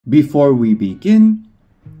before we begin,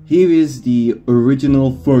 here is the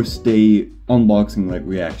original first day unboxing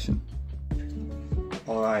reaction.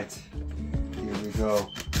 Alright, here we go.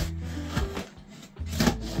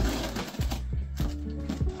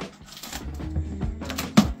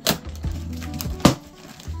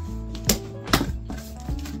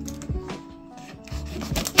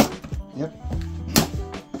 Yep.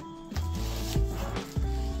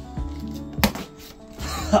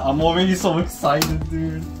 I'm already so excited,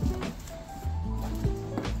 dude.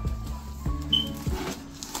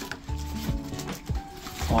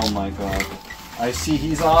 Oh my god. I see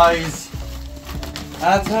his eyes.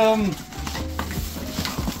 Atom.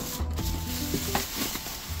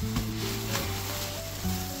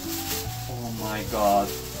 Oh my god.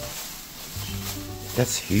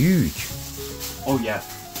 That's huge. Oh yeah.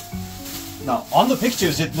 Now, on the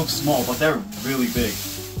pictures it looks small, but they're really big.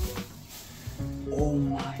 Oh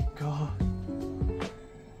my god.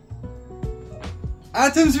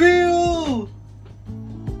 Atom's real!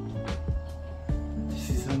 This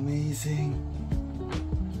is amazing.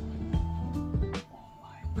 Oh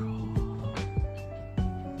my god.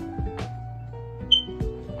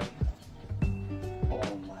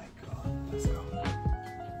 Oh my god. Let's go.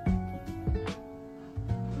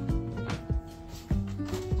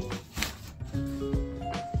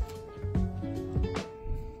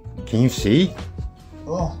 Can you see?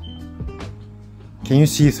 Oh. Can you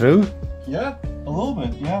see through? Yeah, a little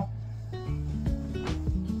bit, yeah.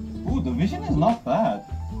 Ooh, the vision is not bad.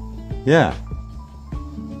 Yeah.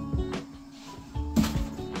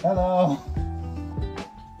 Hello.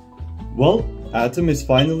 Well, Atom is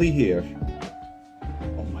finally here.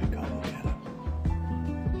 Oh my god, look at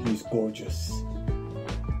him. He's gorgeous.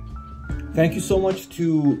 Thank you so much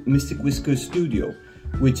to MYSTIC-WHISKERS Studio,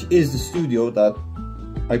 which is the studio that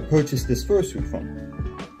I purchased this fursuit from.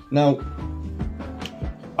 Now,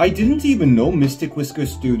 I didn't even know MYSTIC-WHISKERS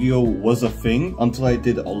Studio was a thing until I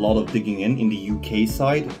did a lot of digging in the UK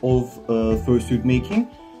side of fursuit making.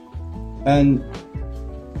 And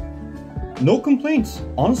no complaints,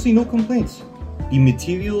 honestly no complaints. The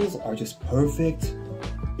materials are just perfect,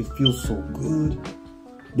 it feels so good.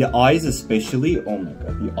 The eyes especially, oh my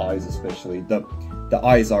god, the eyes especially. The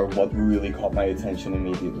eyes are what really caught my attention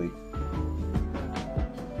immediately.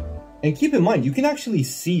 And keep in mind, you can actually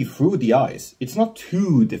see through the eyes. It's not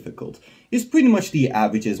too difficult. It's pretty much the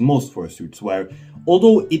average as most fursuits, where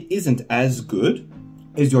although it isn't as good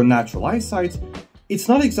as your natural eyesight, it's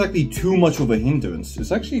not exactly too much of a hindrance.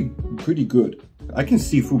 It's actually pretty good. I can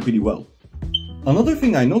see through pretty well. Another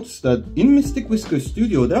thing I noticed that in MYSTIC-WHISKERS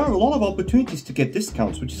Studio, there are a lot of opportunities to get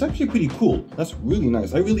discounts, which is actually pretty cool. That's really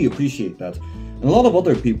nice. I really appreciate that. And a lot of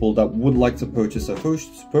other people that would like to purchase a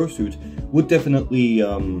fursuit would definitely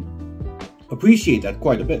appreciate that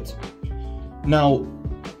quite a bit. Now,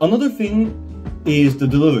 another thing is the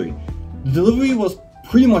delivery. The delivery was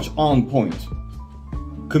pretty much on point.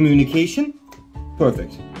 Communication,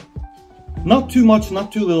 perfect. Not too much,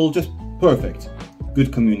 not too little, just perfect.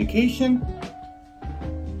 Good communication.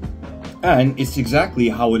 And it's exactly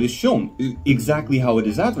how it is shown, exactly how it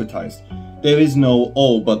is advertised. There is no,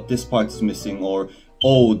 oh, but this part is missing, or,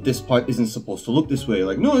 oh, this part isn't supposed to look this way.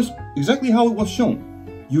 Like, no, it's exactly how it was shown.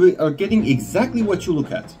 You are getting exactly what you look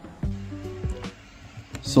at.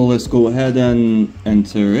 So let's go ahead and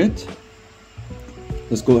enter it.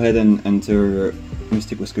 Let's go ahead and enter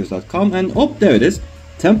MYSTIC-WHISKERS.com, and oh, there it is.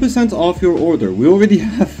 10% off your order. We already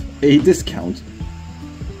have a discount.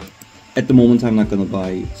 At the moment, I'm not gonna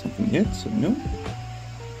buy something yet, so no.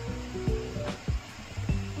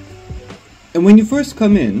 And when you first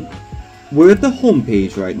come in, we're at the home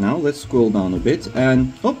page right now. Let's scroll down a bit,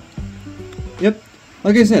 and oh, yep.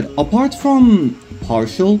 Like I said, apart from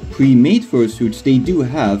partial pre-made fursuits, they do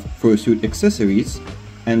have fursuit accessories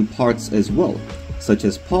and parts as well, such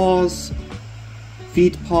as paws,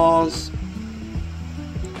 feet paws,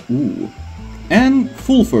 ooh, and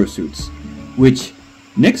full fursuits, which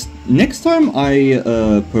next time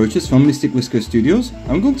I purchase from MYSTIC-WHISKERS Studios,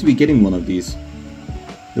 I'm going to be getting one of these,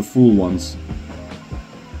 the full ones.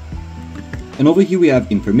 And over here we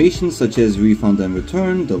have information such as refund and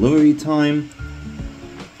return, delivery time.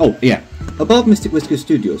 Oh yeah, about MYSTIC-WHISKERS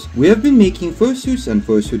Studios. We have been making fursuits and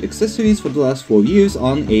fursuit accessories for the last 4 years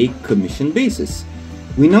on a commission basis.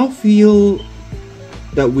 We now feel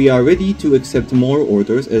that we are ready to accept more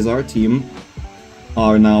orders, as our team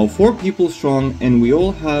are now 4 people strong and we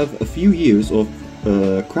all have a few years of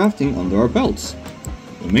crafting under our belts.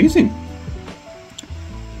 Amazing!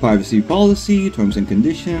 Privacy policy, terms and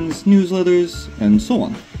conditions, newsletters, and so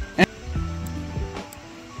on.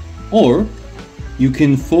 Or you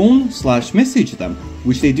can phone/message them,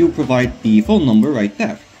 which they do provide the phone number right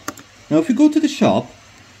there. Now if you go to the shop,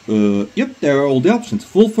 yep, there are all the options.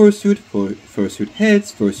 Full fursuit, fursuit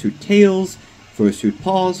heads, fursuit tails, fursuit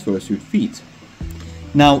paws, fursuit feet.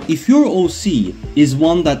 Now, if your OC is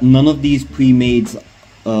one that none of these pre-mades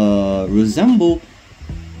resemble,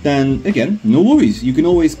 then again, no worries. You can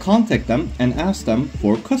always contact them and ask them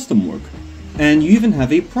for custom work. And you even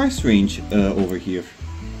have a price range over here.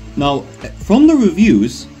 Now, from the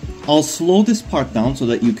reviews, I'll slow this part down so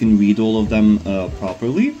that you can read all of them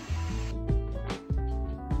properly.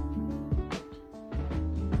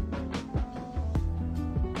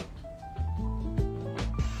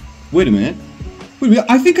 Wait a minute.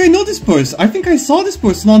 I think I know this person. I think I saw this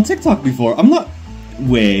person on TikTok before. I'm not...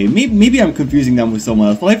 Wait, maybe I'm confusing them with someone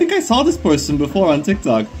else, but I think I saw this person before on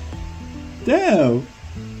TikTok. Damn.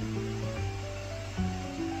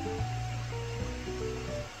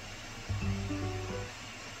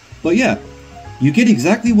 But yeah, you get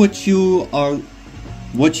exactly what you are...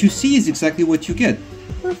 What you see is exactly what you get.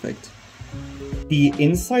 Perfect. The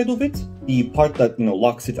inside of it, the part that, you know,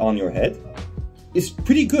 locks it on your head, is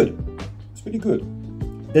pretty good. It's pretty good.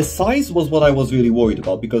 The size was what I was really worried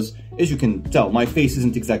about because, as you can tell, my face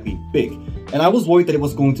isn't exactly big. And I was worried that it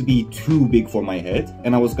was going to be too big for my head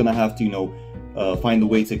and I was gonna have to, you know, find a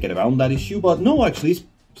way to get around that issue. But no, actually,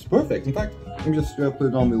 it's perfect. In fact, let me just put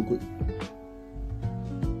it on real quick.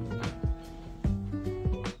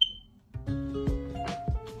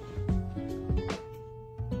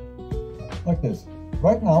 Like this.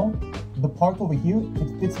 Right now, the part over here,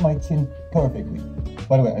 it fits my chin perfectly.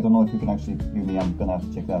 By the way, I don't know if you can actually hear me, I'm gonna have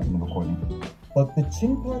to check that in the recording. But the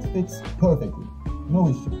chin part fits perfectly, no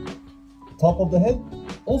issue. Top of the head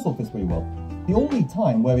also fits pretty well. The only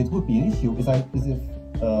time where it would be an issue is if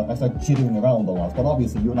I start jittering around a lot, but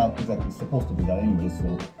obviously you're not exactly supposed to do that anyway,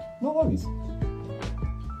 so no worries.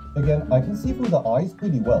 Again, I can see through the eyes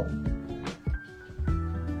pretty well.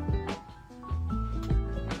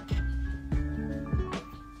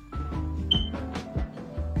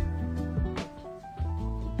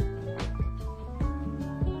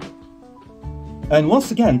 And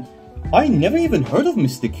once again, I never even heard of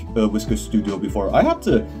MYSTIC-WHISKERS Studio before. I had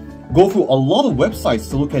to go through a lot of websites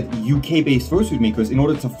to look at UK-based fursuit makers in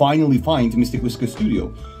order to finally find MYSTIC-WHISKERS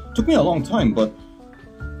Studio. Took me a long time, but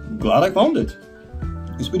glad I found it.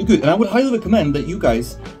 It's pretty good, and I would highly recommend that you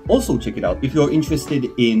guys also check it out if you're interested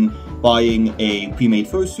in buying a pre-made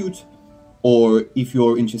fursuit, or if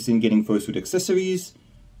you're interested in getting fursuit accessories,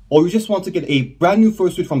 or you just want to get a brand new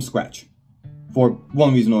fursuit from scratch for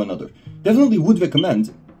one reason or another. Definitely would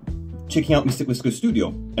recommend checking out MYSTIC-WHISKERS Studio.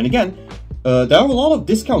 And again, there are a lot of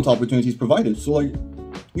discount opportunities provided, so like,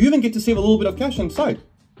 you even get to save a little bit of cash on the side.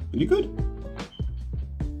 Pretty good.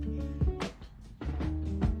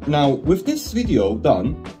 Now, with this video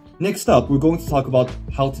done, next up we're going to talk about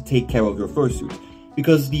how to take care of your fursuit.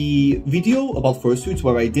 Because the video about fursuits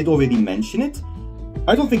where I did already mention it,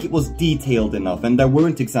 I don't think it was detailed enough and there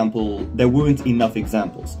weren't enough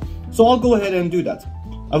examples. So I'll go ahead and do that.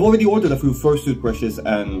 I've already ordered a few fursuit brushes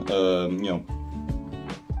and,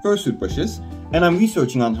 fursuit brushes, and I'm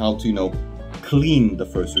researching on how to, clean the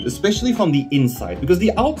fursuit, especially from the inside, because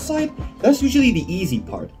the outside, that's usually the easy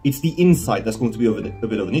part. It's the inside that's going to be a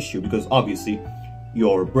bit of an issue, because obviously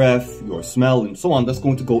your breath, your smell, and so on, that's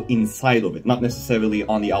going to go inside of it, not necessarily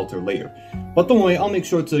on the outer layer. But don't worry, I'll make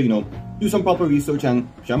sure to, do some proper research and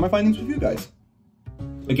share my findings with you guys.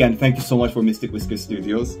 Again, thank you so much for MYSTIC-WHISKERS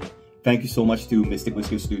Studios. Thank you so much to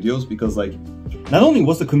MYSTIC-WHISKERS Studios, because not only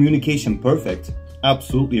was the communication perfect,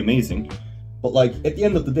 absolutely amazing, but at the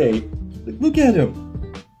end of the day, look at him!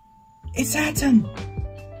 It's Atom!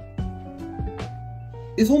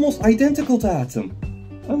 It's almost identical to Atom.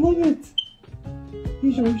 I love it!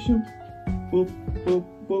 Boop, boop,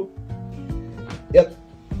 boop. Yep.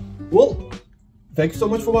 Well, thank you so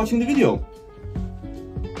much for watching the video.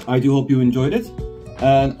 I do hope you enjoyed it,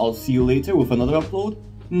 and I'll see you later with another upload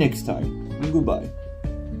next time. Goodbye.